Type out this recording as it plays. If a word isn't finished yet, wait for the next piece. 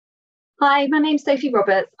Hi, my name's Sophie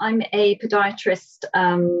Roberts. I'm a podiatrist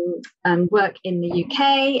and work in the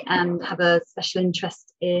UK and have a special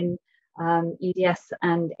interest in EDS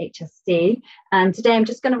and HSD. And today I'm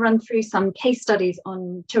just going to run through some case studies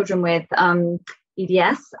on children with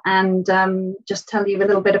EDS and just tell you a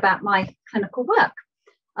little bit about my clinical work.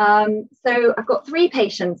 So I've got 3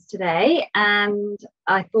 patients today, and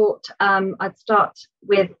I thought I'd start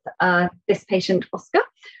with this patient, Oscar.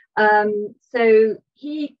 So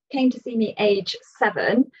he came to see me age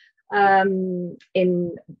 7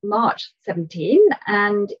 in March 17,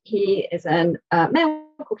 and he is a male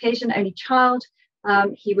Caucasian only child.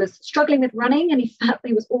 He was struggling with running, and he felt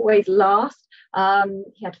he was always last.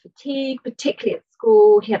 He had fatigue, particularly at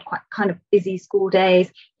school. He had quite kind of busy school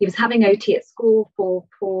days. He was having OT at school for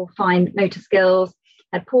poor fine motor skills,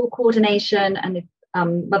 had poor coordination, and his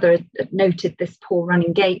mother had noted this poor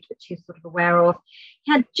running gait, which he was sort of aware of.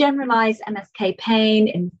 He had generalized MSK pain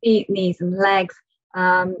in feet, knees, and legs.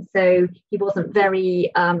 So he wasn't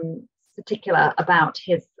very particular about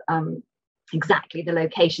his exactly the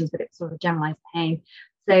locations, but it's sort of generalized pain.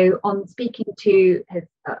 So on speaking to his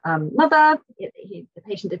mother, the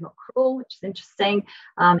patient did not crawl, which is interesting.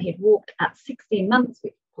 He had walked at 16 months,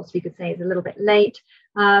 which of course we could say is a little bit late.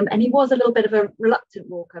 And he was a little bit of a reluctant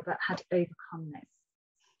walker, but had overcome this.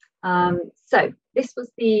 So this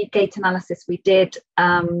was the gait analysis we did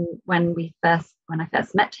when I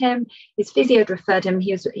first met him. His physio had referred him.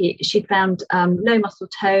 She'd found low muscle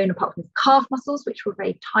tone apart from his calf muscles, which were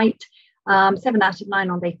very tight. 7 out of 9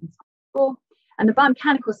 on Bacon's score. And the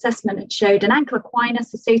biomechanical assessment had showed an ankle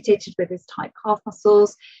equinus associated with his tight calf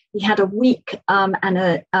muscles. He had a weak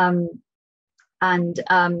and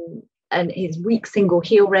his weak single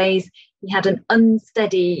heel raise. He had an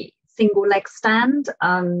unsteady single leg stand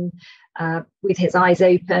with his eyes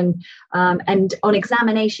open. And on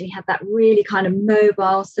examination, he had that really kind of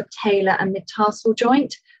mobile subtalar and mid-tarsal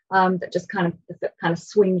joint that just kind of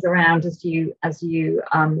swings around as you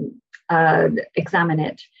examine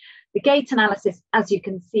it. The gait analysis, as you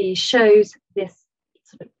can see, shows this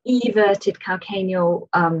sort of everted calcaneal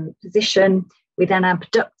position with an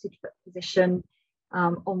abducted foot position.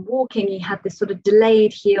 On walking, he had this sort of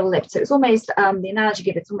delayed heel lift. So it's almost, the analogy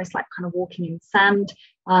given, it's almost like kind of walking in sand.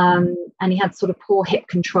 And he had sort of poor hip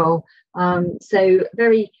control. So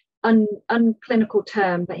very unclinical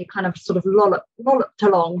term, but he kind of sort of lolloped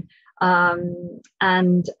along.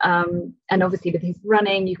 And obviously with his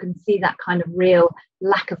running, you can see that kind of real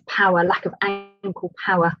lack of power, lack of ankle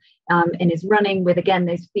power in his running, with again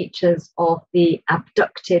those features of the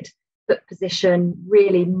abducted foot position,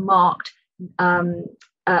 really marked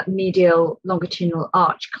medial longitudinal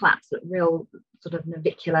arch collapse, that real sort of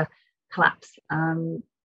navicular collapse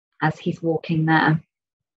as he's walking there.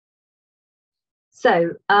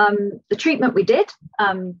 So the treatment we did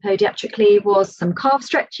podiatrically was some calf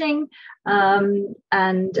stretching, and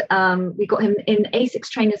we got him in Asics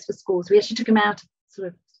trainers for schools. We actually took him out of sort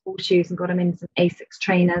of school shoes and got him in some Asics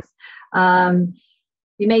trainers.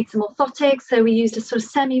 We made some orthotics, so we used a sort of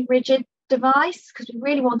semi-rigid device because we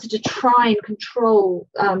really wanted to try and control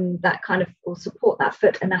that kind of, or support that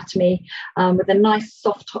foot anatomy with a nice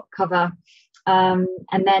soft top cover, and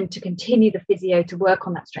then to continue the physio to work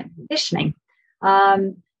on that strength and conditioning.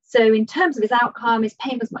 So in terms of his outcome, his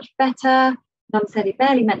pain was much better. Mum said he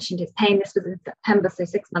barely mentioned his pain. This was in September, so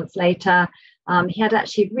 6 months later. He had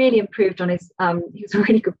actually really improved on his, he was a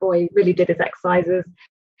really good boy, he really did his exercises.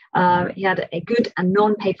 He had a good and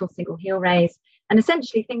non-painful single heel raise. And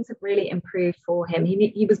essentially things have really improved for him.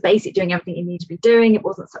 He was basically doing everything he needed to be doing. It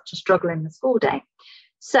wasn't such a struggle in the school day.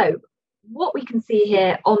 So what we can see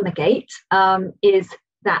here on the gait is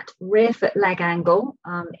that rear foot leg angle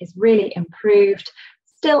is really improved,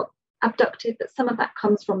 still abducted, but some of that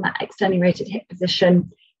comes from that externally rotated hip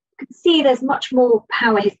position. You can see there's much more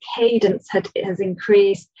power. His cadence has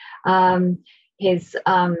increased. His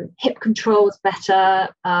hip control is better.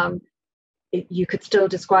 You could still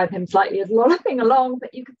describe him slightly as lolloping along,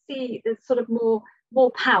 but you could see there's sort of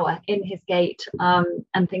more power in his gait,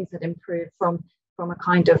 and things that improve from a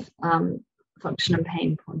kind of function and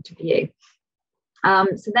pain point of view.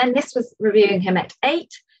 So then this was reviewing him at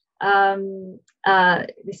 8.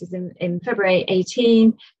 This is in February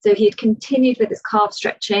 18. So he had continued with his calf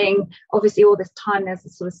stretching. Obviously all this time there's a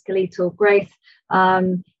sort of skeletal growth.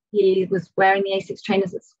 He was wearing the Asics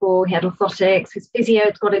trainers at school. He had orthotics. His physio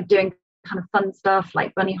had got him doing kind of fun stuff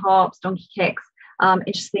like bunny hops, donkey kicks.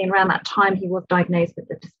 Interestingly, around that time he was diagnosed with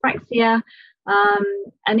the dyspraxia.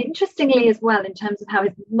 And interestingly as well, in terms of how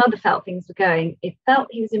his mother felt things were going, it felt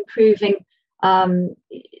he was improving.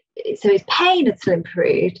 So his pain had still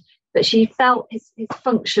improved, but she felt his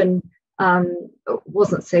function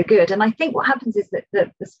wasn't so good. And I think what happens is that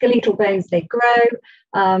the skeletal bones, they grow,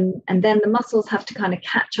 and then the muscles have to kind of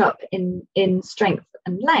catch up in strength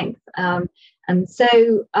and length. And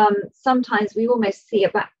so sometimes we almost see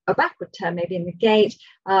a backward turn, maybe in the gait.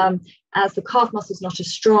 As the calf muscle is not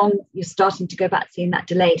as strong, you're starting to go back seeing that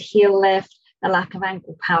delayed heel lift, the lack of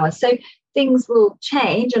ankle power. So things will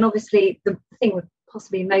change. And obviously the thing we're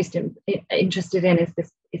possibly most interested in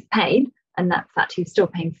is pain, and that fact he's still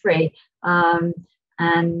pain free. You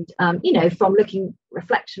know, from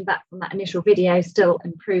reflection back from that initial video, still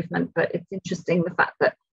improvement. But it's interesting the fact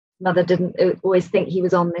that mother didn't always think he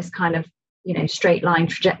was on this kind of, you know, straight line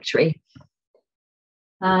trajectory.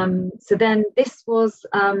 So then this was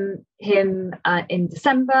him in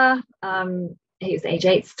December. He was age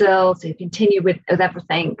 8 still, so he continued with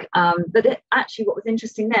everything. But actually what was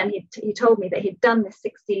interesting then, he told me that he'd done this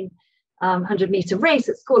 1,600-meter race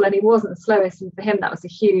at school, and he wasn't the slowest, and for him that was a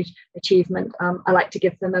huge achievement. I like to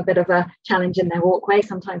give them a bit of a challenge in their walkway.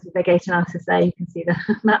 Sometimes with their gait analysis there, you can see the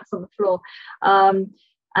mats on the floor.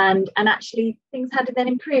 And actually things had then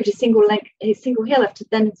improved. His single heel lift had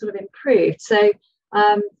then sort of improved. So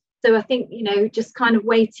I think, you know, just kind of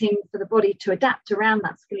waiting for the body to adapt around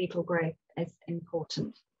that skeletal growth is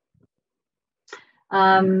important.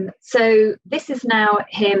 So this is now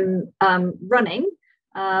him running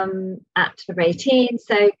at number 18.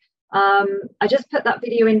 So I just put that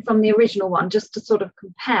video in from the original one just to sort of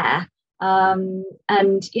compare.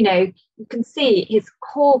 And, you know, you can see his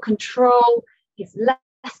core control, his less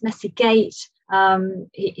messy gait,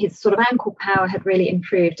 his sort of ankle power had really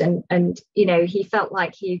improved, and you know, he felt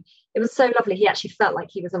like it was so lovely, he actually felt like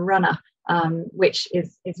he was a runner, which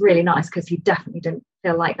is really nice, because he definitely didn't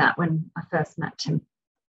feel like that when I first met him.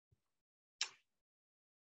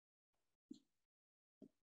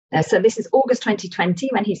 So this is August 2020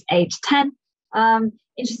 when he's age 10.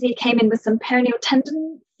 Interestingly, he came in with some peroneal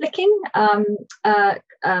tendon flicking,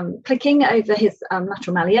 clicking over his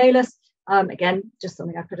lateral malleolus. Again, just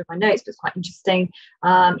something I put in my notes, but it's quite interesting.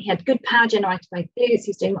 He had good power generated by glutes. He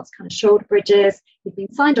was doing lots of kind of shoulder bridges. He'd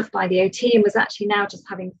been signed off by the OT and was actually now just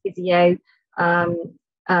having physio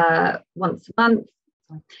once a month.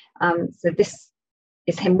 So this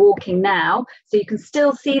is him walking now. So you can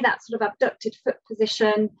still see that sort of abducted foot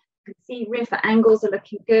position. You can see rear foot angles are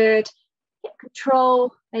looking good. Hip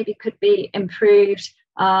control maybe could be improved.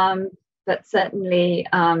 But certainly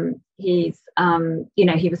he's, you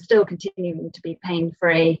know, he was still continuing to be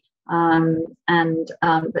pain-free,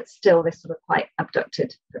 but still this sort of quite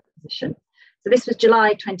abducted position. So this was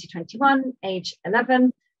July 2021, age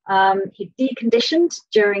 11. He deconditioned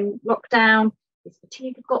during lockdown. His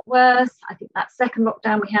fatigue had got worse. I think that second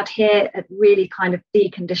lockdown we had here had really kind of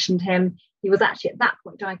deconditioned him. He was actually at that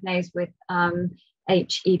point diagnosed with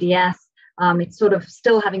EDS. It's sort of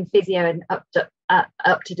still having physio and upped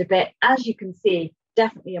it a bit. As you can see,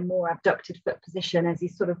 definitely a more abducted foot position, as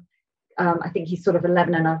he's sort of, I think he's sort of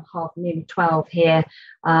 11 and a half, nearly 12 here.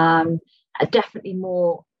 Definitely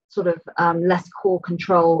more sort of less core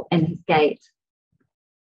control in his gait.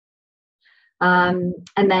 And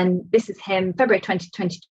then this is him, February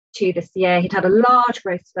 2022 this year. He'd had a large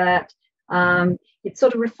growth spurt. He'd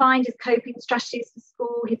sort of refined his coping strategies for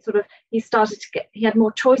school. He started to he had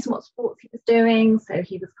more choice in what sports he was doing. So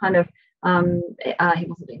he was kind of, he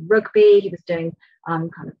wasn't doing rugby, he was doing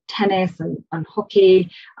kind of tennis and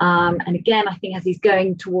hockey. And again, I think as he's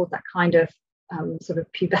going toward that kind of sort of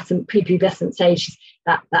prepubescent stage,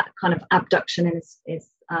 that kind of abduction in his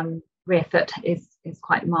rear foot is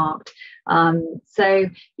quite marked. So,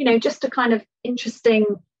 you know, just a kind of interesting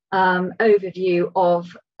overview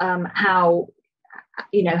of how,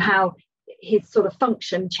 you know, how his sort of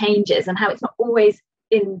function changes and how it's not always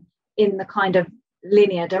in the kind of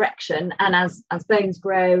linear direction, and as bones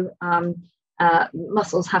grow,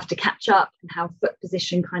 muscles have to catch up, and how foot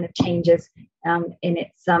position kind of changes in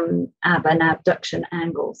its ab and abduction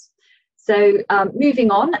angles. So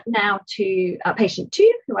moving on now to patient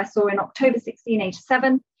 2, who I saw in October 16, age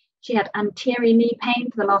 7. She had anterior knee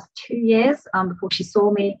pain for the last 2 years before she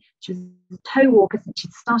saw me. She was a toe walker since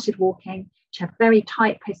she'd started walking. She had very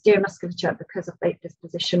tight posterior musculature because of this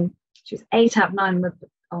position. She was 8 out of 9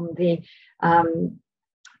 on the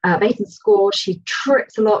Baton score. She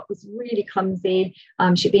tripped a lot, was really clumsy.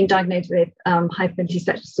 She'd been diagnosed with hypermobility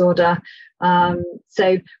spectrum disorder.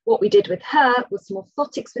 So what we did with her was some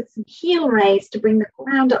orthotics with some heel raise to bring the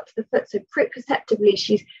ground up to the foot. So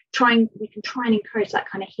proprioceptively, we can try and encourage that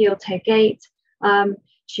kind of heel toe gait.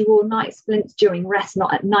 She wore night splints during rest,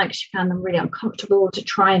 not at night, because she found them really uncomfortable, to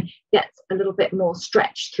try and get a little bit more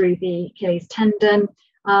stretch through the Achilles tendon.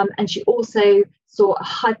 And she also saw a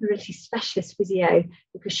hypermobility specialist physio,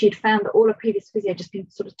 because she'd found that all her previous physio just been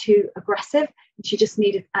sort of too aggressive, and she just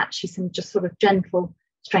needed actually some just sort of gentle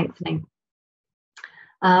strengthening.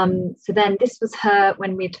 So then this was her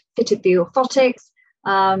when we'd fitted the orthotics,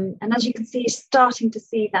 and as you can see, starting to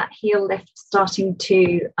see that heel lift starting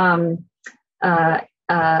to the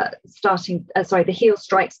heel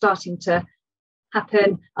strike starting to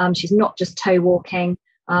happen. She's not just toe walking,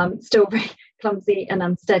 still very clumsy and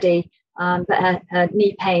unsteady, but her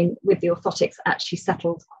knee pain with the orthotics actually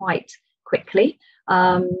settled quite quickly.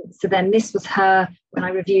 So then this was her when I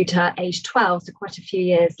reviewed her age 12, so quite a few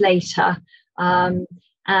years later.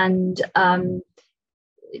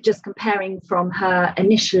 Just comparing from her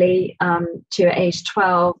initially to age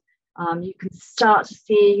 12, you can start to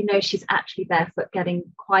see, you know, she's actually barefoot getting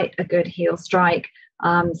quite a good heel strike.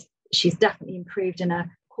 She's definitely improved in her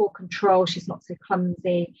core control. She's not so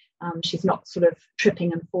clumsy. She's not sort of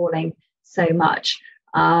tripping and falling so much.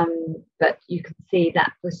 But you can see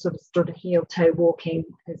that the sort of heel toe walking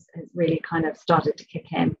has really kind of started to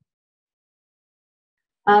kick in.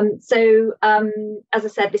 As I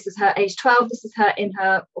said, this is her age 12. This is her in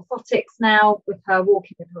her orthotics now, with her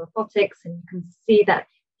walking with her orthotics, and you can see that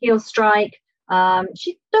heel strike.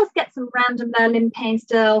 She does get some random lower limb pain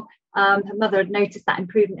still. Her mother had noticed that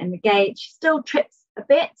improvement in the gait. She still trips a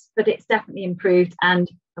bit, but it's definitely improved. And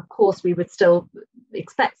of course, we would still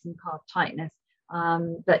expect some calf tightness.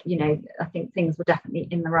 But, you know, I think things were definitely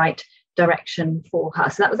in the right direction for her.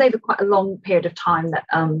 So that was over quite a long period of time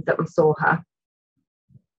that we saw her.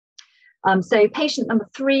 So patient number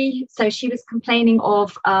 3, so she was complaining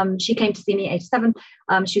of, she came to see me age 7.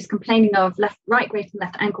 She was complaining of right greater and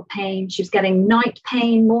left ankle pain. She was getting night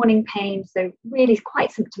pain, morning pain, so really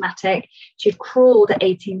quite symptomatic. She had crawled at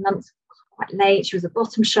 18 months, quite late. She was a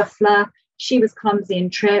bottom shuffler. She was clumsy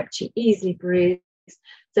and tripped. She easily bruised.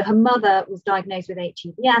 So her mother was diagnosed with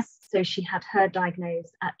EDS, so she had her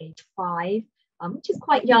diagnosed at age 5, which is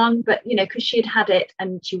quite young, but, you know, because she had it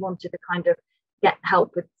and she wanted to kind of get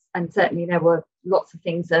help with, and certainly there were lots of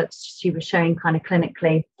things that she was showing kind of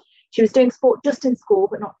clinically. She was doing sport just in school,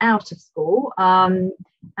 but not out of school. And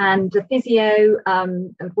the physio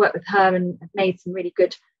had worked with her and made some really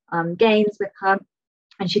good gains with her.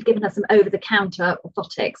 And she'd given her some over-the-counter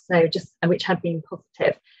orthotics, so just which had been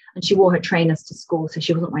positive. And she wore her trainers to school, so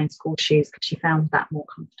she wasn't wearing school shoes because she found that more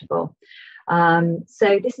comfortable.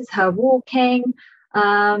 So this is her walking.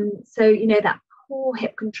 So, you know, that poor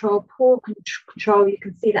hip control, poor control. You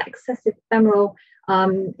can see that excessive femoral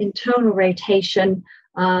internal rotation.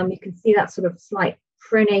 You can see that sort of slight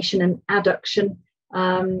pronation and adduction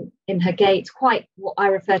in her gait, quite what I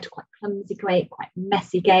refer to quite clumsy gait, quite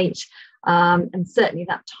messy gait. And certainly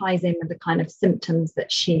that ties in with the kind of symptoms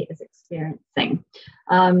that she is experiencing.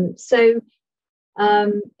 From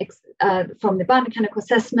the biomechanical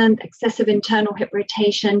assessment, excessive internal hip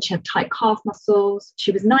rotation, she had tight calf muscles,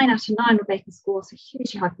 she was 9 out of 9 on Baker score, so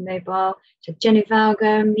hugely hypermobile. She had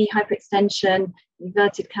genu-valgum, knee hyperextension,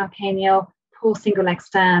 inverted calcaneal, poor single leg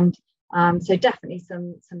stand. So definitely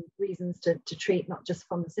some reasons to treat, not just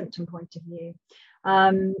from the symptom point of view.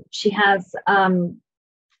 She has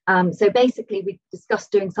so basically we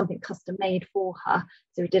discussed doing something custom made for her.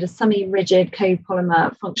 So we did a semi-rigid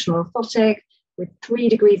copolymer functional orthotic with 3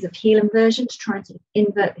 degrees of heel inversion to try and sort of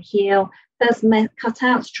invert the heel. First cut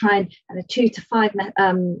out to try and a 2 to 5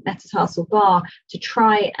 metatarsal bar to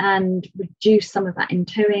try and reduce some of that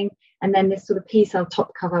intoeing. And then this sort of P-cell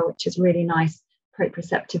top cover, which is really nice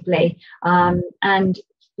proprioceptively. And,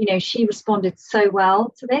 you know, she responded so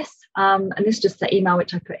well to this. And this is just the email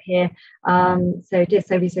which I put here. So dear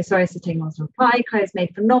Sophie, so sorry for taking on to reply. Claire's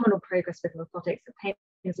made phenomenal progress with orthotics. The pain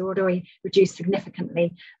has already reduced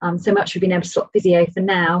significantly. So much we've been able to stop physio for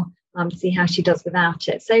now to see how she does without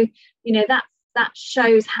it. So, you know, that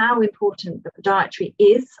shows how important the podiatry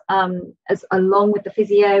is, as along with the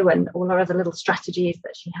physio and all our other little strategies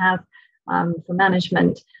that she has for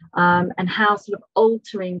management, and how sort of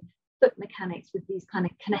altering foot mechanics with these kind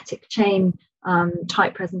of kinetic chain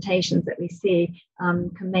type presentations that we see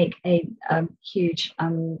can make a huge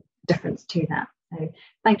difference to that. So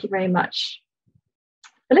thank you very much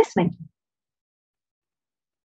for listening.